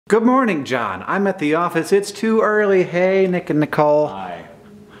Good morning, John. I'm at the office. It's too early. Hey, Nick and Nicole. Hi.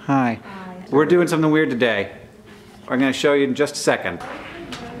 Hi. We're doing something weird today. I'm going to show you in just a second.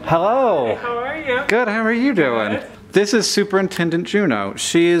 Hello. How are you? Good. How are you doing? Good. This is Superintendent Juneau.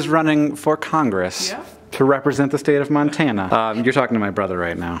 She is running for Congress to represent the state of Montana. You're talking to my brother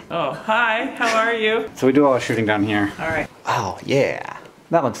right now. Oh, hi. How are you? So we do all our shooting down here. All right. Oh, yeah.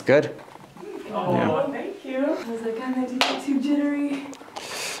 That looks good. Oh, Yeah. thank you. I was like, I might be too jittery.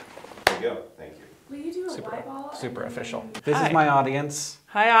 There you go. Thank you. Will you do a white ball? Super official. This Hi. is my audience,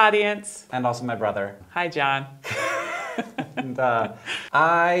 Hi, audience. and also my brother. Hi, John. And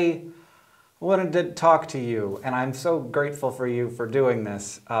I wanted to talk to you, and I'm so grateful for you for doing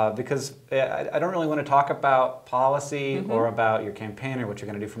this, because I don't really want to talk about policy or about your campaign or what you're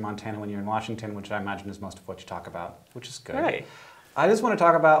going to do for Montana when you're in Washington, which I imagine is most of what you talk about, which is good. Right. I just want to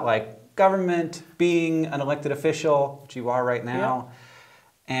talk about like government, being an elected official, which you are right now,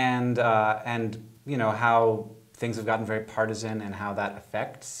 and you know how things have gotten very partisan and how that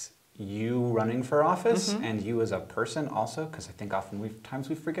affects you running for office and you as a person also, because I think often times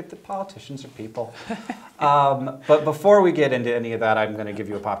we forget that politicians are people. But before we get into any of that, I'm going to give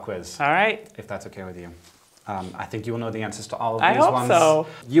you a pop quiz. All right. If that's okay with you. I think you will know the answers to all of I these hope ones. so.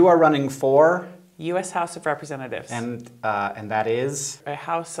 You are running for, U.S. House of Representatives. and that is, A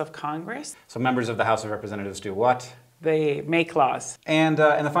House of Congress. so members of the House of Representatives do what? They make laws. And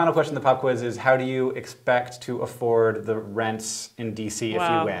the final question of the pop quiz is, how do you expect to afford the rents in DC if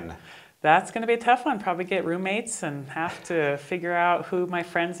Wow. you win? That's going to be a tough one. Probably get roommates and have to figure out who my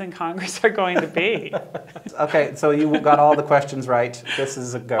friends in Congress are going to be. Okay, so you got all the questions right. This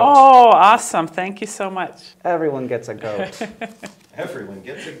is a goat. Oh, awesome. Thank you so much. Everyone gets a goat. Everyone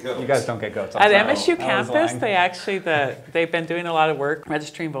gets a goat. You guys don't get goats. I'm At sorry. MSU I was campus, lying. they've been doing a lot of work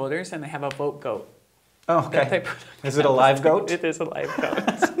registering voters, and they have a vote goat. Oh, that they okay. put on Is it a live goat? It is a live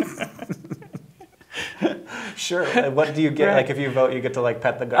goat. Sure. What do you get? Right. Like if you vote, you get to like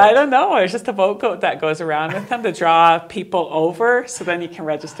pet the goat? I don't know. It's just a vote goat that goes around with them to draw people over, so then you can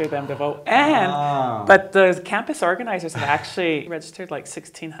register them to vote. But the campus organizers have actually registered like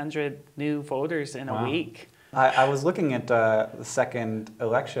 1,600 new voters in a week. I was looking at the second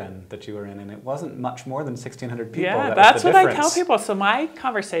election that you were in, and it wasn't much more than 1,600 people. Yeah, That was that's the what I difference. tell people. So my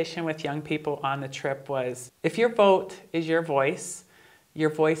conversation with young people on the trip was, if your vote is your voice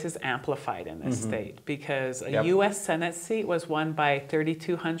is amplified in this state, because a U.S. Senate seat was won by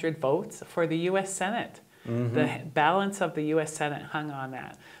 3,200 votes for the U.S. Senate. The balance of the U.S. Senate hung on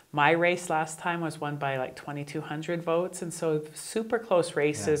that. My race last time was won by like 2,200 votes, and so super close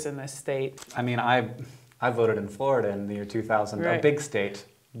races in this state. I mean, I voted in Florida in the year 2000, a Right. big state,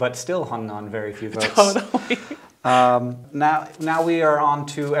 but still hung on very few votes. Totally. Now we are on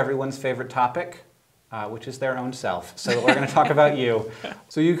to everyone's favorite topic, which is their own self. So we're going to talk about you.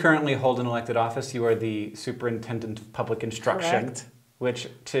 So you currently hold an elected office. You are the Superintendent of Public Instruction, Correct. which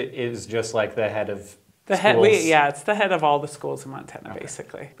is just like the head of The schools. it's the head of all the schools in Montana,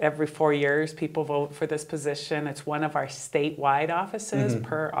 basically. Every 4 years, people vote for this position. It's one of our statewide offices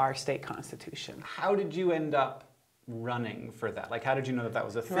per our state constitution. How did you end up running for that? Like, how did you know that that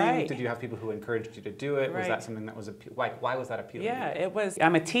was a thing? Right. Did you have people who encouraged you to do it? Was Right. that something that was why was that appealing? Yeah, to you? it was.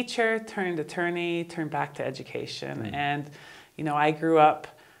 I'm a teacher turned attorney, turned back to education. And, you know, I grew up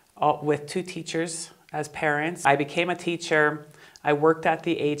with two teachers as parents. I became a teacher. I worked at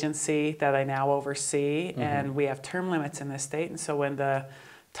the agency that I now oversee, and we have term limits in this state. And so when the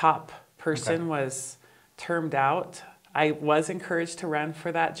top person was termed out, I was encouraged to run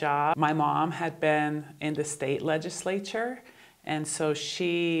for that job. My mom had been in the state legislature, and so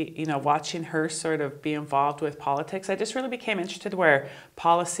she, you know, watching her sort of be involved with politics, I just really became interested where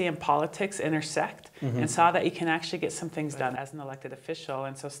policy and politics intersect and saw that you can actually get some things done as an elected official,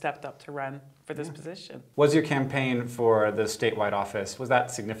 and so stepped up to run for this position. Was your campaign for the statewide office, was that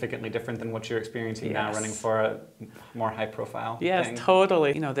significantly different than what you're experiencing now, running for a more high-profile Yes, thing?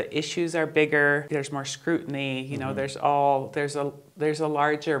 totally. You know, the issues are bigger. There's more scrutiny. You know, there's a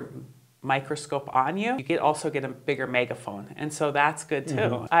larger microscope on you. You also get a bigger megaphone, and so that's good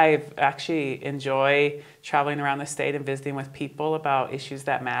too. I've actually enjoy traveling around the state and visiting with people about issues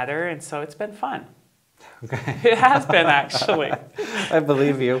that matter, and so it's been fun. Okay. It has been, actually. I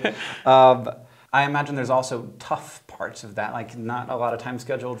believe you. I imagine there's also tough parts of that, like not a lot of time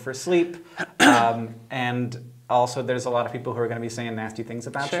scheduled for sleep, and also there's a lot of people who are going to be saying nasty things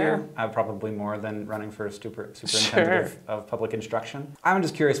about you, probably more than running for a superintendent of public instruction. I'm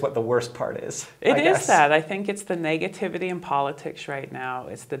just curious what the worst part is. It is that. I think it's the negativity in politics right now.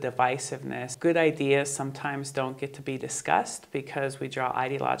 It's the divisiveness. Good ideas sometimes don't get to be discussed because we draw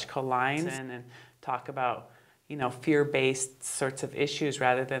ideological lines in and talk about, fear-based sorts of issues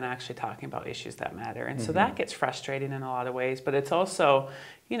rather than actually talking about issues that matter. And so that gets frustrating in a lot of ways, but it's also,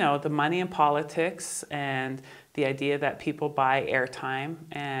 the money in politics and the idea that people buy airtime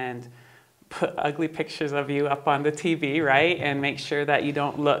and put ugly pictures of you up on the TV, right? And make sure that you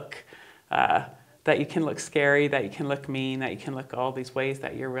don't look, that you can look scary, that you can look mean, that you can look all these ways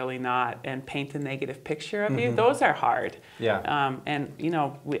that you're really not, and paint a negative picture of you. Those are hard. Yeah. And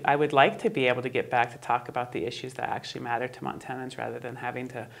I would like to be able to get back to talk about the issues that actually matter to Montanans rather than having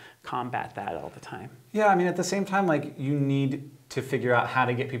to combat that all the time. Yeah, I mean, at the same time, like, you need to figure out how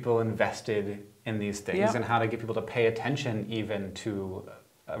to get people invested in these things and how to get people to pay attention even to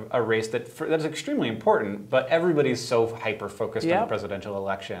a race that's extremely important, but everybody's so hyper-focused on the presidential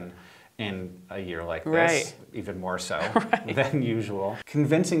election in a year like this, even more so than usual.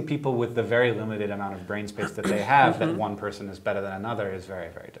 Convincing people with the very limited amount of brain space that they have that one person is better than another is very,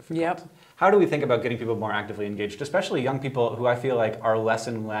 very difficult. How do we think about getting people more actively engaged, especially young people who I feel like are less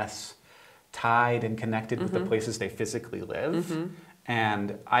and less tied and connected with the places they physically live?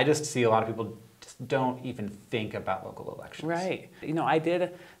 And I just see a lot of people just don't even think about local elections. Right. I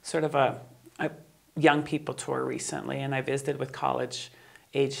did sort of a young people tour recently, and I visited with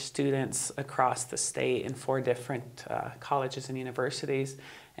college-age students across the state in 4 different colleges and universities.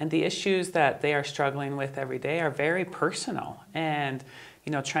 And the issues that they are struggling with every day are very personal. And,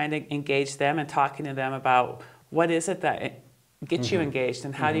 trying to engage them and talking to them about what is it that gets you engaged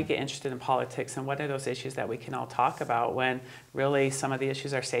and how do you get interested in politics and what are those issues that we can all talk about when really some of the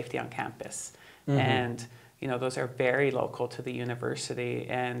issues are safety on campus. And those are very local to the university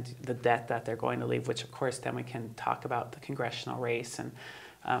and the debt that they're going to leave, which of course then we can talk about the congressional race and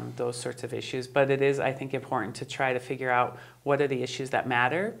those sorts of issues. But it is, I think, important to try to figure out what are the issues that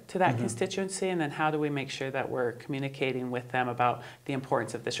matter to that constituency, and then how do we make sure that we're communicating with them about the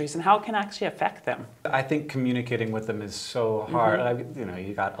importance of this race and how it can actually affect them. I think communicating with them is so hard.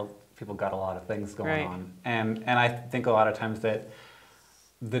 People got a lot of things going on. And I think a lot of times that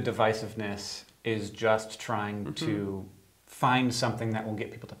the divisiveness is just trying to find something that will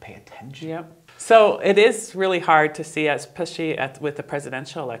get people to pay attention. So it is really hard to see, especially with the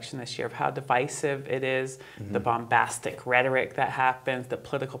presidential election this year, of how divisive it is, the bombastic rhetoric that happens, the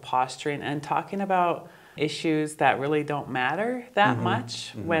political posturing, and talking about issues that really don't matter that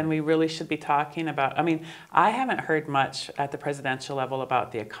much when we really should be talking about, I haven't heard much at the presidential level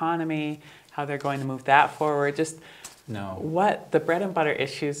about the economy, how they're going to move that forward, just what the bread and butter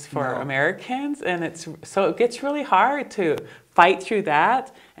issues for Americans, and it gets really hard to fight through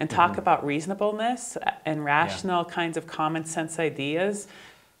that and talk about reasonableness and rational kinds of common sense ideas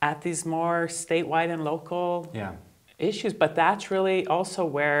at these more statewide and local issues. But that's really also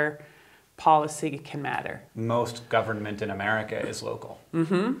where policy can matter. Most government in America is local.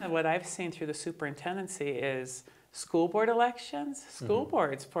 And what I've seen through the superintendency is school board elections, school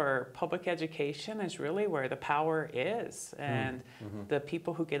boards for public education is really where the power is. And the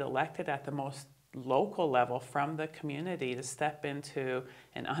people who get elected at the most local level from the community to step into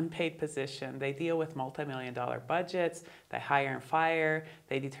an unpaid position. They deal with multi-million-dollar budgets, they hire and fire,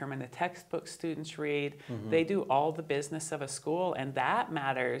 they determine the textbooks students read, they do all the business of a school, and that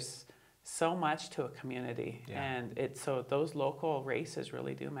matters so much to a community. And so those local races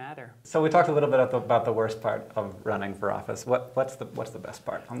really do matter. So we talked a little bit about the worst part of running for office. What's the best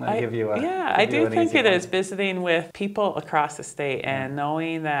part? I'm going to give you a I do think it is visiting with people across the state and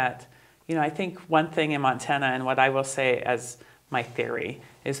knowing that, I think one thing in Montana, and what I will say as my theory,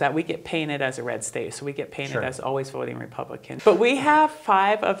 is that we get painted as a red state, so we get painted as always voting Republican. But we have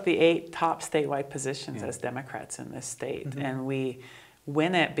 5 of the 8 top statewide positions as Democrats in this state, and we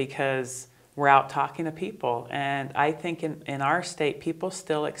win it because we're out talking to people. And I think in our state, people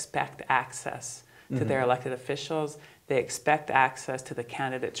still expect access to their elected officials. They expect access to the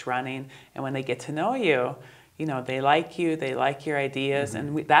candidates running, and when they get to know you, they like you, they like your ideas,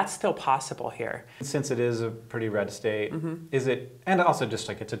 and that's still possible here. Since it is a pretty red state, is it, and also just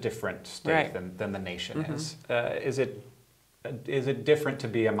like it's a different state than the nation is it different to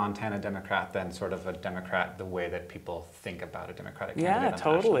be a Montana Democrat than sort of a Democrat the way that people think about a Democratic candidate? Yeah,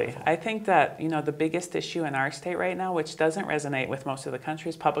 totally. I think that, the biggest issue in our state right now, which doesn't resonate with most of the country,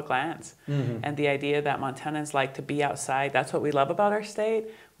 is public lands. And the idea that Montanans like to be outside, that's what we love about our state.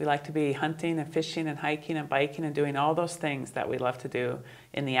 We like to be hunting and fishing and hiking and biking and doing all those things that we love to do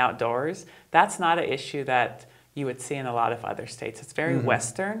in the outdoors. That's not an issue that you would see in a lot of other states. It's very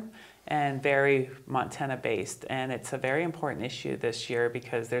Western and very Montana-based, and it's a very important issue this year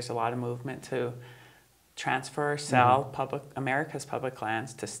because there's a lot of movement to transfer or sell America's public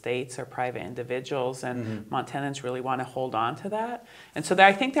lands to states or private individuals, and Montanans really want to hold on to that. And so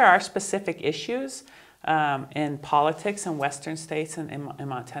I think there are specific issues in politics in Western states and in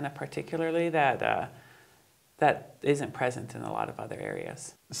Montana particularly that that isn't present in a lot of other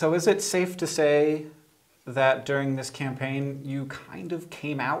areas. So is it safe to say that during this campaign you kind of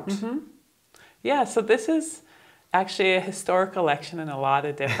came out? Mm-hmm. Yeah, so this is actually a historic election in a lot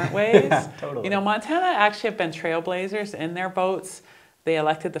of different ways. Yeah, totally. You know, Montana actually have been trailblazers in their votes. They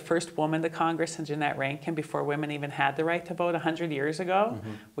elected the first woman to Congress in Jeanette Rankin before women even had the right to vote 100 years ago.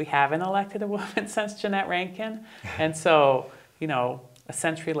 Mm-hmm. We haven't elected a woman since Jeanette Rankin. And so, you know, a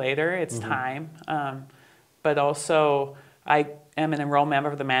century later, it's time. But also, I am an enrolled member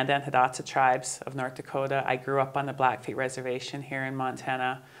of the Mandan Hidatsa tribes of North Dakota. I grew up on the Blackfeet Reservation here in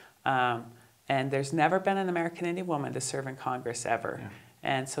Montana. And there's never been an American Indian woman to serve in Congress ever. Yeah.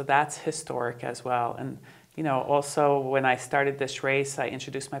 And so that's historic as well. And you know, also when I started this race, I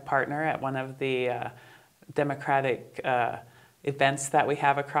introduced my partner at one of the Democratic events that we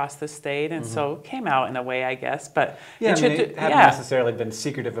have across the state, and so it came out in a way, I guess. But yeah, I mean, it hadn't necessarily been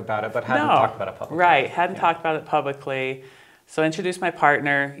secretive about it, but hadn't talked about it publicly. Right, hadn't talked about it publicly. So I introduced my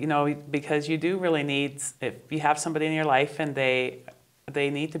partner, you know, because you do really need, if you have somebody in your life and they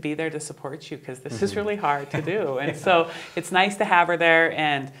need to be there to support you, because this is really hard to do. And so it's nice to have her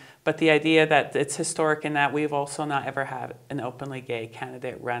there. But the idea that it's historic in that we've also not ever had an openly gay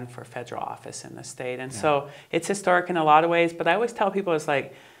candidate run for federal office in the state. And so it's historic in a lot of ways. But I always tell people, it's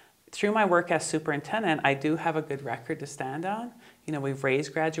like, through my work as superintendent, I do have a good record to stand on. You know, we've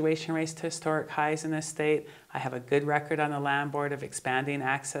raised graduation rates to historic highs in this state. I have a good record on the land board of expanding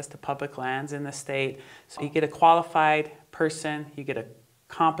access to public lands in the state. So you get a qualified person, you get a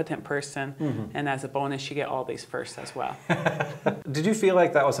competent person, and as a bonus you get all these firsts as well. Did you feel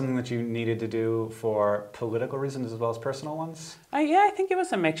like that was something that you needed to do for political reasons as well as personal ones? Yeah, I think it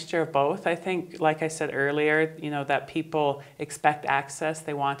was a mixture of both. I think, like I said earlier, you know, that people expect access,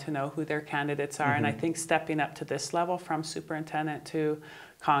 they want to know who their candidates are, and I think stepping up to this level from superintendent to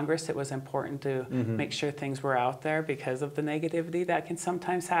Congress, it was important to make sure things were out there because of the negativity that can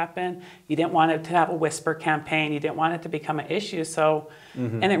sometimes happen. You didn't want it to have a whisper campaign. You didn't want it to become an issue. So,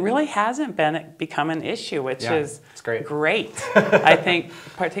 and it really hasn't become an issue, which is great. I think,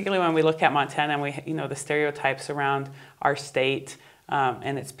 particularly when we look at Montana and we, you know, the stereotypes around our state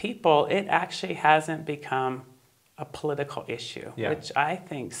and its people, it actually hasn't become a political issue, which I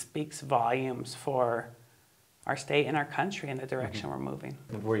think speaks volumes for our state and our country in the direction we're moving.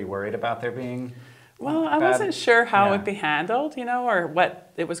 Were you worried about there being Well, I wasn't sure how it would be handled, you know, or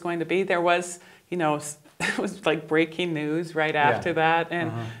what it was going to be. There was, you know, it was like breaking news right after that.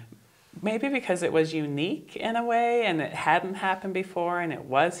 And maybe because it was unique in a way and it hadn't happened before and it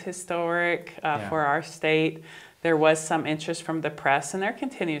was historic for our state, there was some interest from the press, and there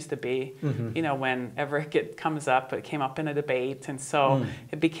continues to be, you know, whenever it comes up. It came up in a debate, and so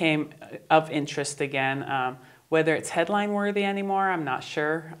it became of interest again. Whether it's headline worthy anymore, I'm not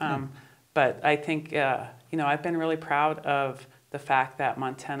sure. But I think, you know, I've been really proud of the fact that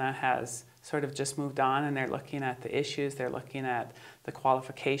Montana has sort of just moved on, and they're looking at the issues, they're looking at the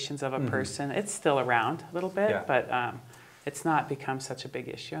qualifications of a person. It's still around a little bit, but it's not become such a big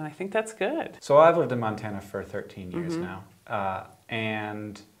issue, and I think that's good. So I've lived in Montana for 13 years now,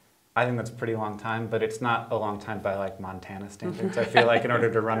 and I think that's a pretty long time, but it's not a long time by like Montana standards. I feel like in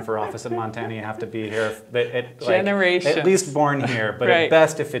order to run for office in Montana, you have to be here generations, at least born here, but at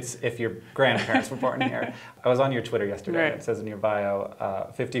best if your grandparents were born here. I was on your Twitter yesterday. It says in your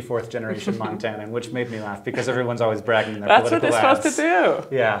bio, 54th generation Montanan, which made me laugh because everyone's always bragging in their That's political what they're supposed to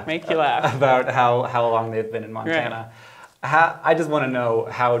do. Yeah, make you laugh about how long they've been in Montana. I just want to know,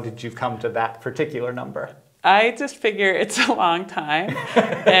 how did you come to that particular number? I just figure it's a long time,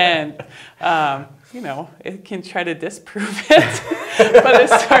 and you know, it can try to disprove it, but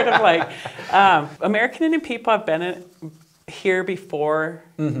it's sort of like American Indian people have been here before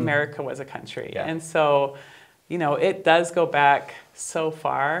America was a country, and so, you know, it does go back so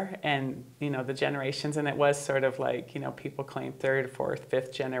far, and you know, the generations, and it was sort of like, you know, people claim third, fourth,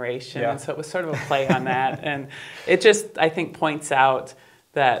 fifth generation, and so it was sort of a play on that, and it just, I think, points out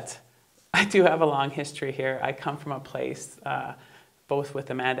that I do have a long history here. I come from a place, both with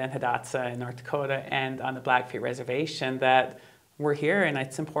the Mandan Hidatsa in North Dakota and on the Blackfeet Reservation, that we're here, and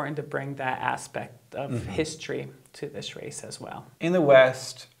it's important to bring that aspect of history to this race as well. In the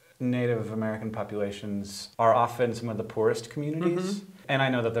West, Native American populations are often some of the poorest communities, and I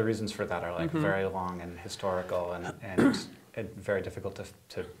know that the reasons for that are like very long and historical and very difficult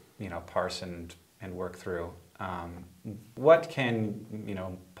to you know, parse and work through. What can, you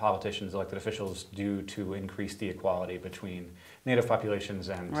know, politicians, elected officials do to increase the equality between Native populations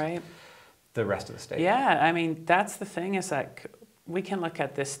and the rest of the state? Yeah, I mean, that's the thing, is that we can look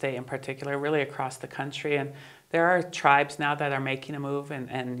at this state in particular, really across the country, and there are tribes now that are making a move,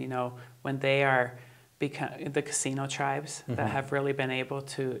 and you know, when they are the casino tribes that have really been able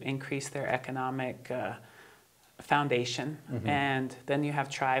to increase their economic foundation, and then you have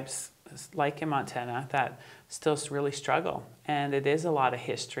tribes like in Montana that still really struggle, and it is a lot of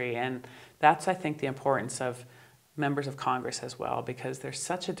history, and that's, I think, the importance of members of Congress as well, because there's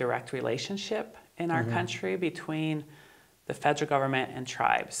such a direct relationship in our country between the federal government and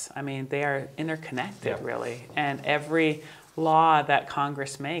tribes. I mean, they are interconnected, really, and every law that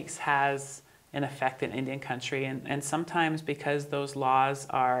Congress makes has an effect in Indian country, and sometimes because those laws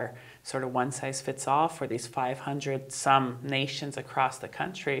are sort of one size fits all for these 500 some nations across the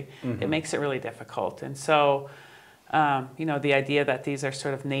country, it makes it really difficult. And so, you know, the idea that these are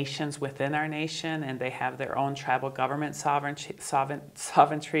sort of nations within our nation, and they have their own tribal government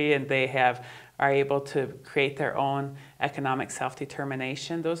sovereignty, and they are able to create their own economic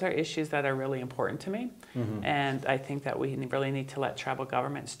self-determination. Those are issues that are really important to me. And I think that we really need to let tribal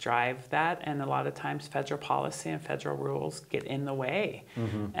governments drive that. And a lot of times federal policy and federal rules get in the way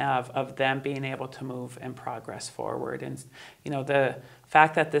of them being able to move and progress forward. And, you know, the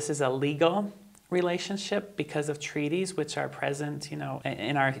fact that this is a legal relationship because of treaties which are present, you know,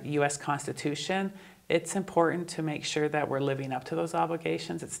 in our U.S. Constitution, it's important to make sure that we're living up to those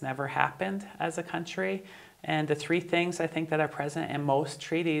obligations. It's never happened as a country. And the three things I think that are present in most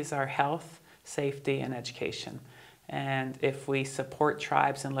treaties are health, safety, and education. And if we support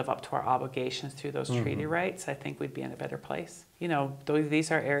tribes and live up to our obligations through those treaty rights, I think we'd be in a better place. You know,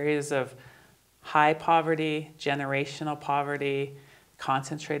 these are areas of high poverty, generational poverty,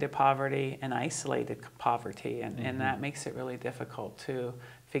 concentrated poverty, and isolated poverty. And that makes it really difficult to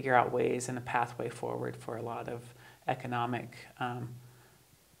figure out ways and a pathway forward for a lot of economic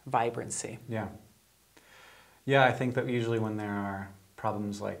vibrancy. Yeah. Yeah, I think that usually when there are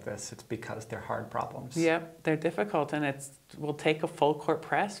problems like this, it's because they're hard problems. Yep, they're difficult, and will take a full court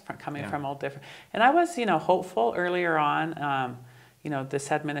press coming from all different. And I was, you know, hopeful earlier on. You know,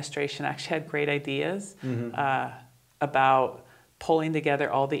 this administration actually had great ideas about pulling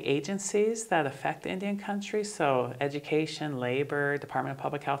together all the agencies that affect Indian country, so education, labor, Department of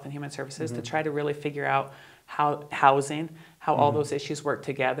Public Health and Human Services, to try to really figure out how housing, how all those issues work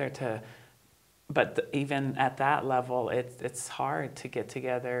together but even at that level, it's hard to get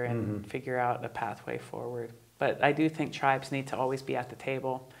together and figure out a pathway forward. But I do think tribes need to always be at the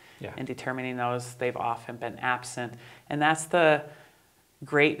table in determining those. They've often been absent. And that's the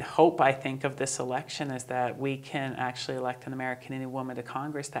great hope, I think, of this election, is that we can actually elect an American Indian woman to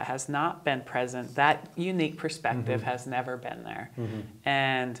Congress that has not been present. That unique perspective has never been there.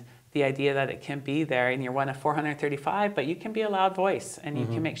 And the idea that it can be there, and you're one of 435, but you can be a loud voice, and you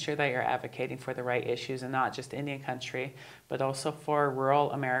can make sure that you're advocating for the right issues, and not just Indian country, but also for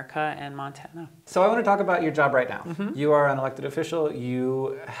rural America and Montana. So I want to talk about your job right now. You are an elected official.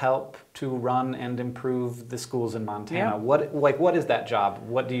 You help to run and improve the schools in Montana. What is that job?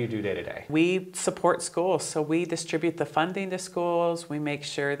 What do you do day to day? We support schools, so we distribute the funding to schools. We make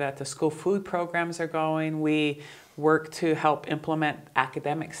sure that the school food programs are going. We work to help implement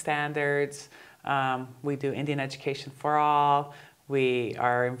academic standards. We do Indian Education for All. We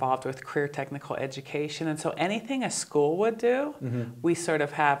are involved with career technical education. And so anything a school would do, we sort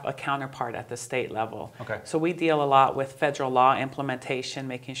of have a counterpart at the state level. Okay. So we deal a lot with federal law implementation,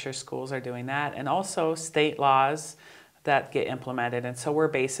 making sure schools are doing that, and also state laws that get implemented. And so we're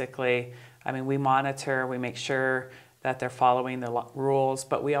basically, I mean, we monitor, we make sure that they're following the rules,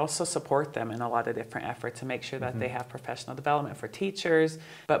 but we also support them in a lot of different efforts to make sure that they have professional development for teachers.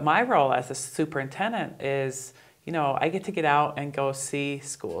 But my role as a superintendent is, you know, I get to get out and go see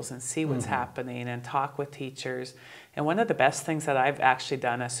schools and see what's happening and talk with teachers. And one of the best things that I've actually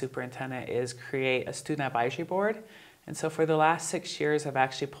done as superintendent is create a student advisory board. And so for the last 6 years, I've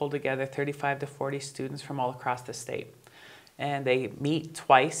actually pulled together 35 to 40 students from all across the state. And they meet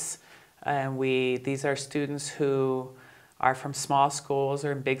twice. And these are students who are from small schools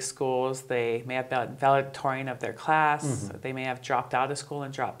or in big schools. They may have been valedictorian of their class. They may have dropped out of school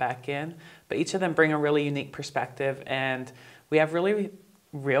and dropped back in. But each of them bring a really unique perspective. And we have really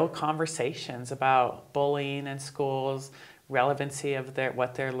real conversations about bullying in schools, relevancy of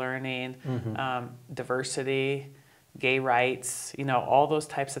what they're learning, diversity, gay rights, you know, all those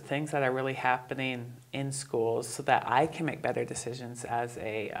types of things that are really happening in schools, so that I can make better decisions as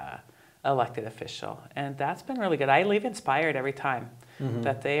a elected official. And that's been really good. I leave inspired every time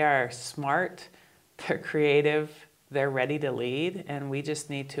that they are smart, they're creative, they're ready to lead, and we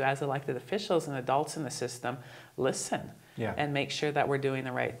just need to, as elected officials and adults in the system, listen and make sure that we're doing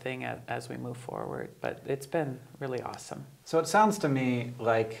the right thing as we move forward. But it's been really awesome. So it sounds to me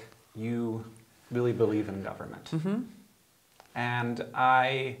like you really believe in government. And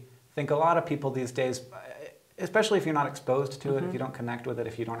I think a lot of people these days, especially if you're not exposed to it, if you don't connect with it,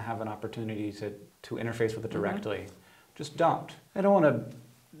 if you don't have an opportunity to interface with it directly, just don't. I don't want to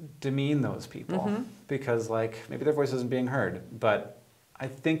demean those people because maybe their voice isn't being heard, but I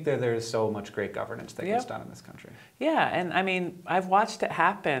think that there's so much great governance that gets done in this country. Yeah, and I mean, I've watched it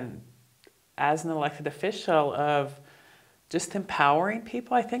happen as an elected official of just empowering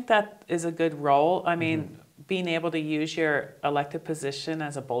people. I think that is a good role. I mean, being able to use your elected position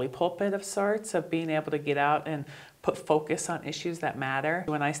as a bully pulpit of sorts, of being able to get out and put focus on issues that matter.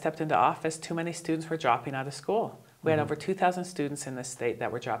 When I stepped into office, too many students were dropping out of school. We had over 2,000 students in this state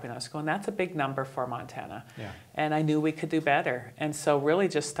that were dropping out of school, and that's a big number for Montana. And I knew we could do better. And so really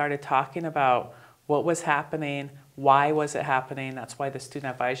just started talking about what was happening, why was it happening. That's why the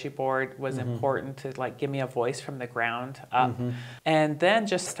Student Advisory Board was important to give me a voice from the ground up. And then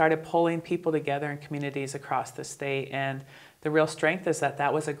just started pulling people together in communities across the state. And the real strength is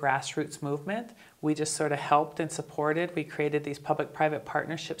that was a grassroots movement. We just sort of helped and supported. We created these public-private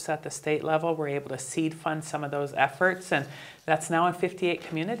partnerships at the state level. We're able to seed fund some of those efforts, and that's now in 58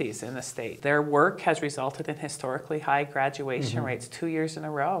 communities in the state. Their work has resulted in historically high graduation rates 2 years in a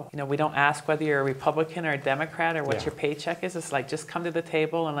row. You know, we don't ask whether you're a Republican or a Democrat or what your paycheck is. It's just come to the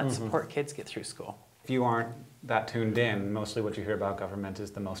table and let's support kids get through school. If you aren't that tuned in, mostly what you hear about government is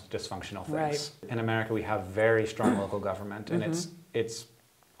the most dysfunctional things. In America, we have very strong local government, and it's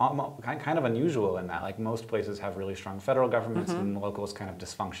almost kind of unusual in that. Most places have really strong federal governments, and the local is kind of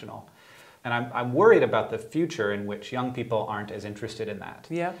dysfunctional. And I'm worried about the future in which young people aren't as interested in that.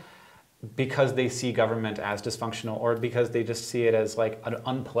 Because they see government as dysfunctional, or because they just see it as an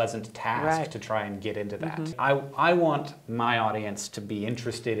unpleasant task to try and get into that. I want my audience to be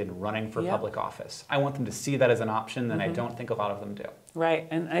interested in running for public office. I want them to see that as an option, and I don't think a lot of them do. Right,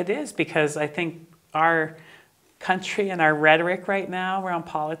 and it is, because I think our country and our rhetoric right now around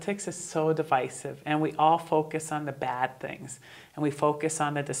politics is so divisive, and we all focus on the bad things, and we focus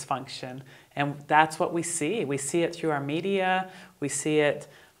on the dysfunction, and that's what we see. We see it through our media, we see it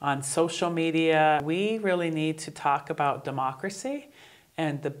on social media. We really need to talk about democracy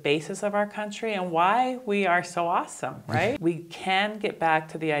and the basis of our country and why we are so awesome, right? We can get back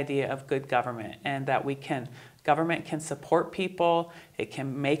to the idea of good government, and that government can support people, it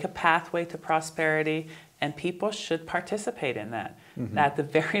can make a pathway to prosperity, and people should participate in that. At the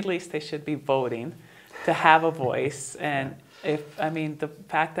very least, they should be voting to have a voice. And the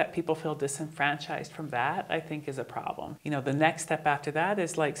fact that people feel disenfranchised from that, I think, is a problem. You know, the next step after that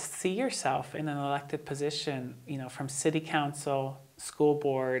is see yourself in an elected position, from city council, school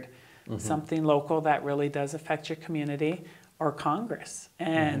board, something local that really does affect your community, or Congress,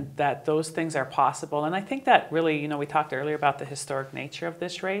 and that those things are possible. And I think that really, we talked earlier about the historic nature of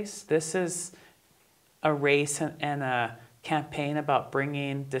this race. This is a race and a campaign about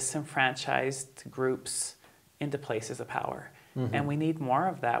bringing disenfranchised groups into places of power. And we need more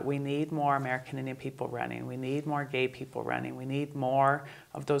of that. We need more American Indian people running. We need more gay people running. We need more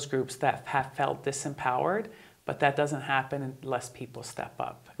of those groups that have felt disempowered, but that doesn't happen unless people step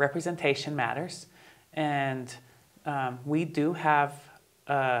up. Representation matters, and we do have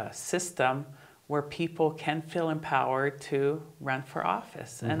a system where people can feel empowered to run for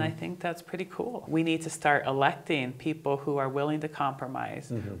office. And I think that's pretty cool. We need to start electing people who are willing to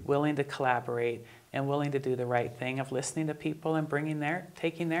compromise, willing to collaborate, and willing to do the right thing of listening to people and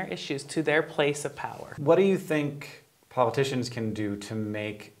taking their issues to their place of power. What do you think politicians can do to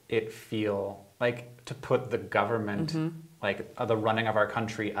make it feel to put the government, the running of our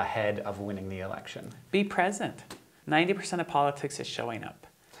country, ahead of winning the election? Be present. 90% of politics is showing up.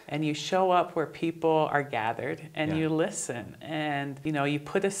 And you show up where people are gathered, and you listen, and you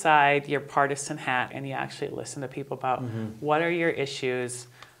put aside your partisan hat and you actually listen to people about what are your issues,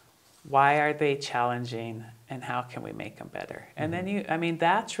 why are they challenging, and how can we make them better? And then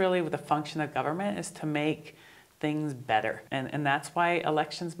that's really the function of government, is to make things better. And that's why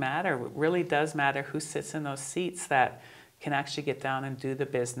elections matter. It really does matter who sits in those seats that can actually get down and do the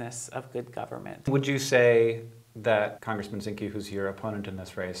business of good government. Would you say that Congressman Zinke, who's your opponent in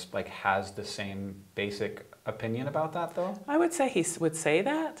this race, has the same basic opinion about that, though? I would say he would say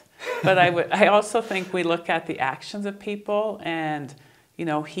that, but I also think we look at the actions of people, and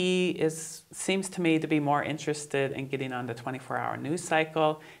he seems to me to be more interested in getting on the 24-hour news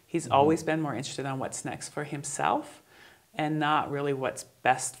cycle. He's always been more interested on what's next for himself, and not really what's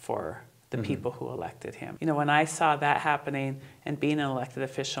best for the people who elected him. You know, when I saw that happening and being an elected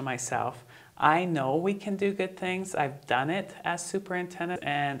official myself, I know we can do good things. I've done it as superintendent,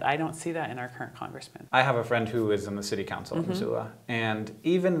 and I don't see that in our current congressman. I have a friend who is in the city council in Missoula, and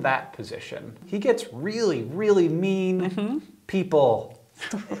even that position, he gets really, really mean people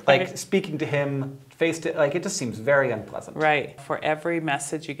like speaking to him face to, like, it just seems very unpleasant. Right. For every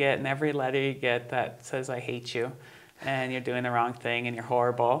message you get and every letter you get that says, I hate you, and you're doing the wrong thing and you're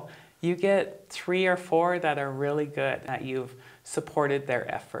horrible, you get 3 or 4 that are really good, that you've supported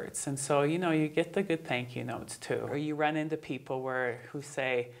their efforts. And so, you know, you get the good thank you notes too. Or you run into people who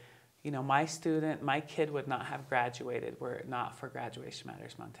say, you know, my kid would not have graduated were it not for Graduation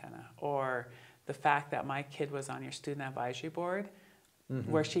Matters Montana. Or the fact that my kid was on your student advisory board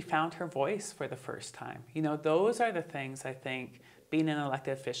where she found her voice for the first time. You know, those are the things I think, being an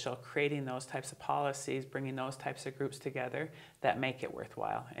elected official, creating those types of policies, bringing those types of groups together that make it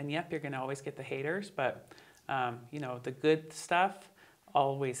worthwhile. And yep, you're going to always get the haters, but you know, the good stuff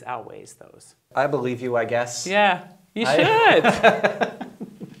always outweighs those. I believe you, I guess. Yeah, you should.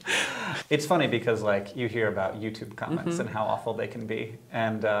 It's funny because, like, you hear about YouTube comments and how awful they can be,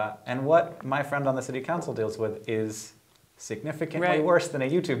 and what my friend on the city council deals with is significantly worse than a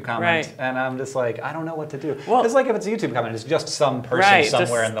YouTube comment, and I'm just like, I don't know what to do. Well, it's like if it's a YouTube comment, it's just some person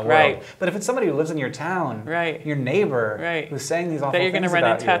somewhere in the world. But if it's somebody who lives in your town, your neighbor, who's saying these awful things about you, that you're going to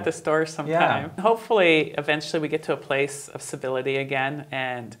run into at the store sometime. Yeah. Hopefully, eventually, we get to a place of civility again,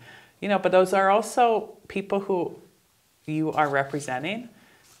 and you know. But those are also people who you are representing,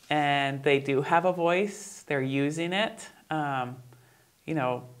 and they do have a voice. They're using it. You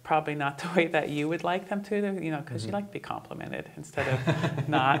know, probably not the way that you would like them to, you know, because you like to be complimented instead of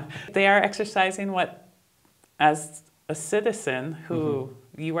not. They are exercising as a citizen who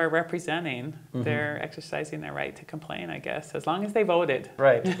you are representing, they're exercising their right to complain, I guess, as long as they voted.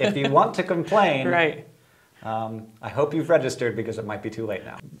 Right. If you want to complain, I hope you've registered because it might be too late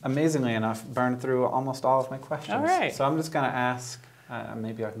now. Amazingly enough, burned through almost all of my questions. All right. So I'm just going to ask,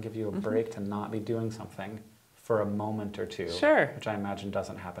 maybe I can give you a break to not be doing something for a moment or two, which I imagine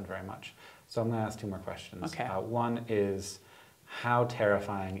doesn't happen very much. So I'm going to ask 2 more questions. Okay. One is, how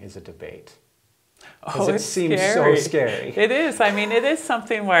terrifying is a debate? Oh, it seems so scary. It is. I mean, it is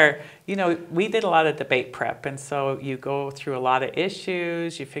something where, you know, we did a lot of debate prep, and so you go through a lot of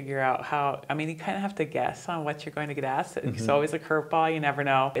issues, you figure out how, I mean, you kind of have to guess on what you're going to get asked. It's always a curveball, you never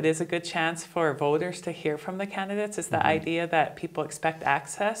know. It is a good chance for voters to hear from the candidates. It's the idea that people expect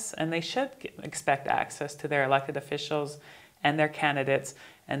access, and they should expect access to their elected officials and their candidates,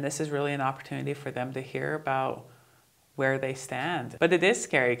 and this is really an opportunity for them to hear about where they stand. But it is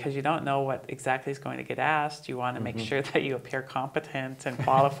scary because you don't know what exactly is going to get asked. You want to make sure that you appear competent and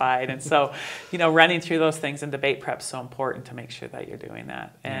qualified. And so, you know, running through those things in debate prep is so important to make sure that you're doing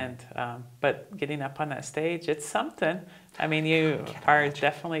that. And but getting up on that stage, it's something. I mean, you are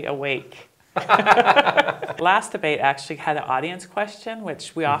definitely awake. Last debate actually had an audience question,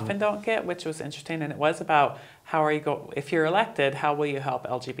 which we often don't get, which was interesting. And it was about if you're elected, how will you help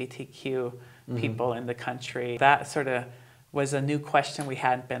LGBTQ people in the country? That sort of was a new question we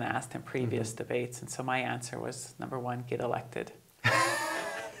hadn't been asked in previous debates. And so my answer was, number 1, get elected.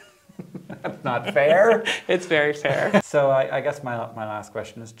 That's not fair. It's very fair. So I guess my last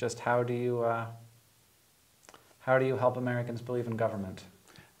question is just, how do you help Americans believe in government?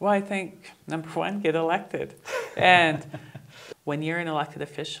 Well, I think, number 1, get elected. And when you're an elected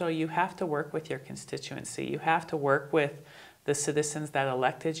official, you have to work with your constituency. You have to work with the citizens that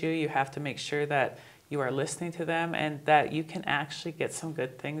elected you. You have to make sure that you are listening to them and that you can actually get some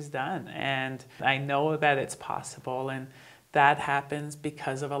good things done. And I know that it's possible, and that happens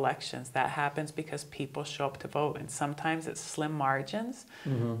because of elections. That happens because people show up to vote. And sometimes it's slim margins,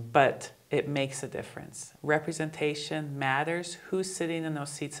 but it makes a difference. Representation matters. Who's sitting in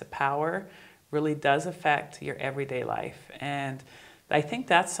those seats of power really does affect your everyday life. And I think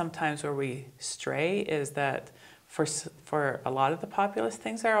that's sometimes where we stray, is that for a lot of the populace,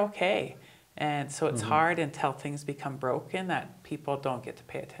 things are okay. And so it's hard until things become broken that people don't get to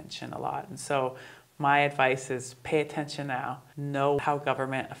pay attention a lot. And so my advice is pay attention now. Know how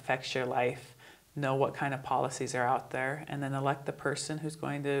government affects your life. Know what kind of policies are out there. And then elect the person who's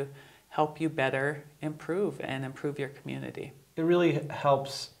going to help you better improve your community. It really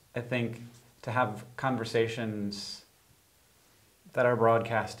helps, I think, to have conversations that are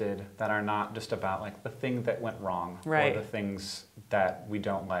broadcasted, that are not just about like the thing that went wrong, or the things that we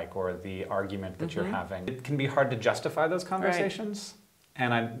don't like, or the argument that you're having. It can be hard to justify those conversations.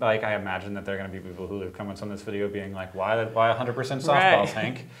 And I imagine that there are going to be people who leave comments on this video being like, why 100% softballs,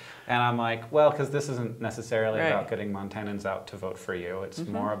 Hank? And I'm like, well, because this isn't necessarily about getting Montanans out to vote for you. It's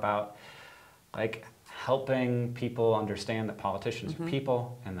more about like helping people understand that politicians are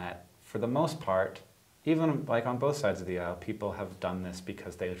people, and that for the most part, even like on both sides of the aisle, people have done this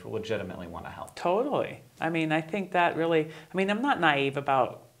because they legitimately want to help. Totally. I mean, I think that really, I mean, I'm not naive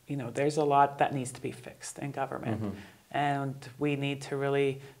about, there's a lot that needs to be fixed in government. And we need to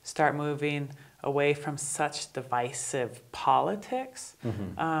really start moving away from such divisive politics.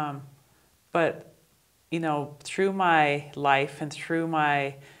 But, through my life and through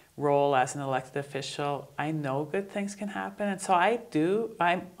my role as an elected official, I know good things can happen. And so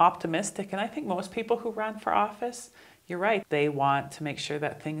I'm optimistic. And I think most people who run for office, you're right, they want to make sure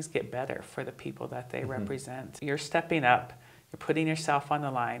that things get better for the people that they represent. You're stepping up, you're putting yourself on the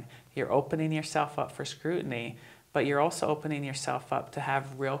line, you're opening yourself up for scrutiny, but you're also opening yourself up to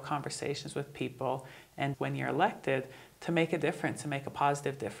have real conversations with people. And when you're elected, to make a difference, to make a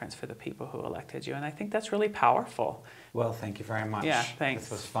positive difference for the people who elected you. And I think that's really powerful. Well, thank you very much. Yeah, thanks.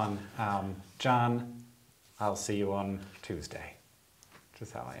 This was fun. John, I'll see you on Tuesday, which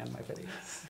is how I end my videos.